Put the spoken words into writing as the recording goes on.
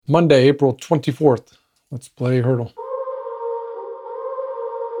Monday, April 24th. Let's play Heardle.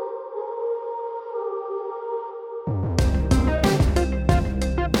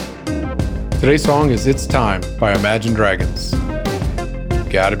 Today's song is It's Time by Imagine Dragons. You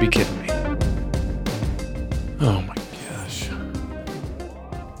gotta be kidding me. Oh my gosh. I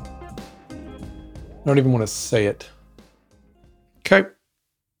don't even want to say it. Okay.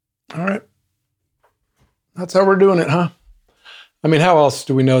 All right. That's how we're doing it, huh? I mean, how else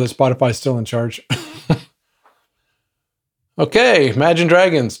do we know that Spotify's still in charge? Okay, Imagine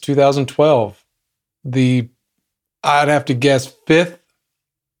Dragons, 2012. I'd have to guess, fifth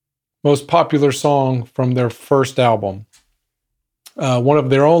most popular song from their first album. One of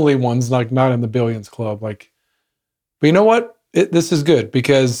their only ones, like not in the Billions Club. But you know what? This is good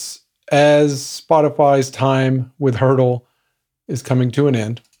because as Spotify's time with Heardle is coming to an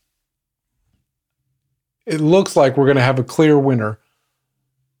end, it looks like we're going to have a clear winner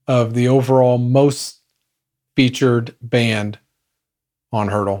of the overall most featured band on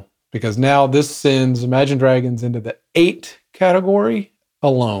Heardle, because now this sends Imagine Dragons into the 8 category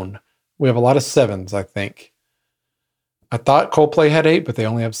alone. We have a lot of 7s, I think. I thought Coldplay had 8, but they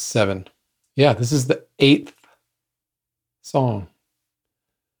only have 7. Yeah, this is the 8th song.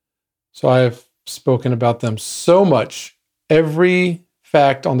 So I've spoken about them so much. Every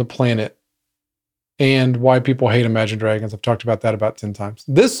fact on the planet and why people hate Imagine Dragons. I've talked about that about 10 times.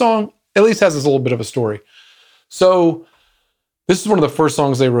 This song at least has this little bit of a story. So this is one of the first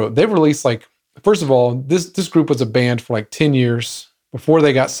songs they wrote. They released first of all, this group was a band for 10 years before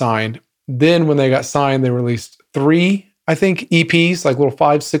they got signed. Then when they got signed, they released 3, I think, EPs, little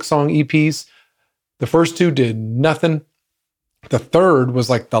 5-6 song EPs. The first 2 did nothing. The third was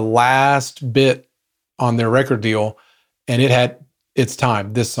the last bit on their record deal, and it had It's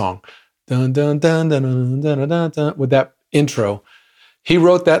Time, this song. Dun, dun, dun, dun, dun, dun, dun, dun, with that intro. He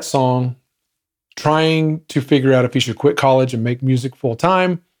wrote that song trying to figure out if he should quit college and make music full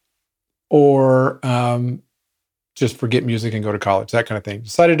time, or just forget music and go to college, that kind of thing.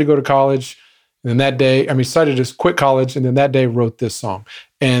 Decided to go to college. And then that day, decided to quit college. And then that day wrote this song.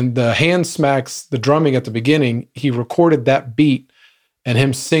 And the hand smacks, the drumming at the beginning, he recorded that beat and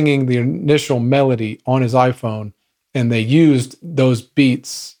him singing the initial melody on his iPhone. And they used those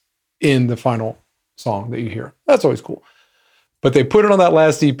beats in the final song that you hear. That's always cool. But they put it on that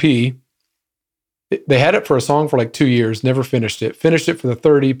last EP. They had it for a song for 2 years, never finished it. Finished it for the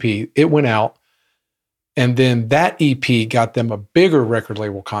third EP. It went out. And then that EP got them a bigger record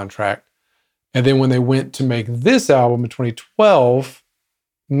label contract. And then when they went to make this album in 2012,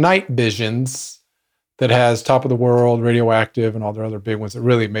 Night Visions, that has Top of the World, Radioactive, and all their other big ones that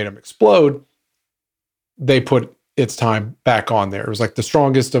really made them explode, they put It's Time back on there. It was the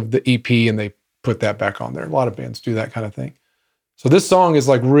strongest of the EP, and they put that back on there. A lot of bands do that kind of thing. So this song is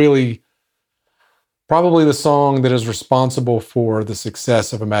really probably the song that is responsible for the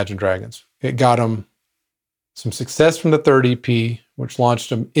success of Imagine Dragons. It got them some success from the third EP, which launched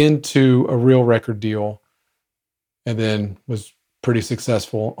them into a real record deal, and then was pretty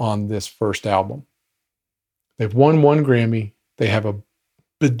successful on this first album. They've won 1 Grammy. They have a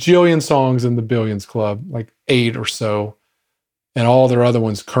bajillion songs in the Billions Club, 8 or so, and all their other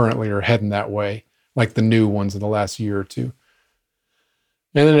ones currently are heading that way, the new ones in the last year or two.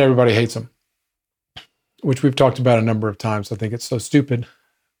 And then everybody hates them, which we've talked about a number of times. I think it's so stupid.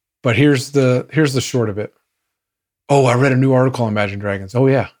 But here's the short of it. Oh, I read a new article on Imagine Dragons. Oh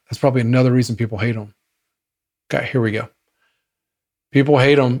yeah, that's probably another reason people hate them. Okay, here we go. People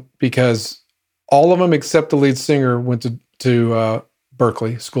hate them because all of them except the lead singer went to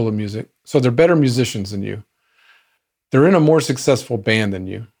Berkeley School of Music. So they're better musicians than you. They're in a more successful band than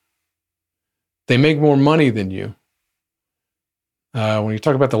you. They make more money than you. When you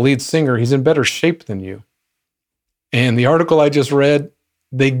talk about the lead singer, he's in better shape than you. And the article I just read,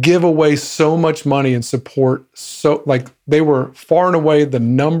 they give away so much money and support. So they were far and away the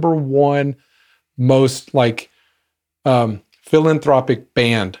number 1 most philanthropic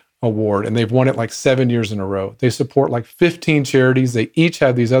band award. And they've won it 7 years in a row. They support 15 charities. They each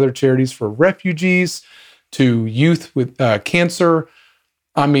have these other charities for refugees, to youth with cancer.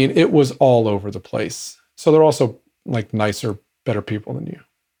 It was all over the place. So they're also nicer, better people than you.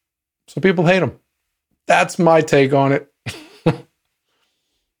 So people hate them. That's my take on it.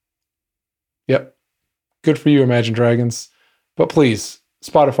 Yep. Good for you, Imagine Dragons. But please,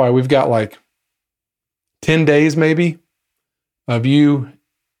 Spotify, we've got 10 days maybe of you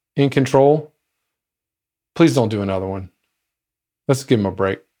in control. Please don't do another one. Let's give them a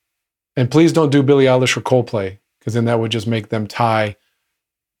break. And please don't do Billie Eilish or Coldplay, because then that would just make them tie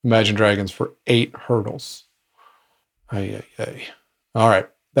Imagine Dragons for 8 hurdles. Ay, ay, ay. All right.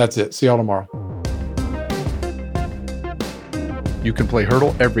 That's it. See y'all tomorrow. You can play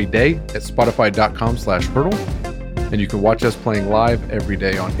Heardle every day at spotify.com/Heardle. And you can watch us playing live every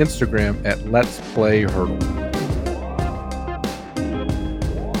day on Instagram at Let's Play Heardle.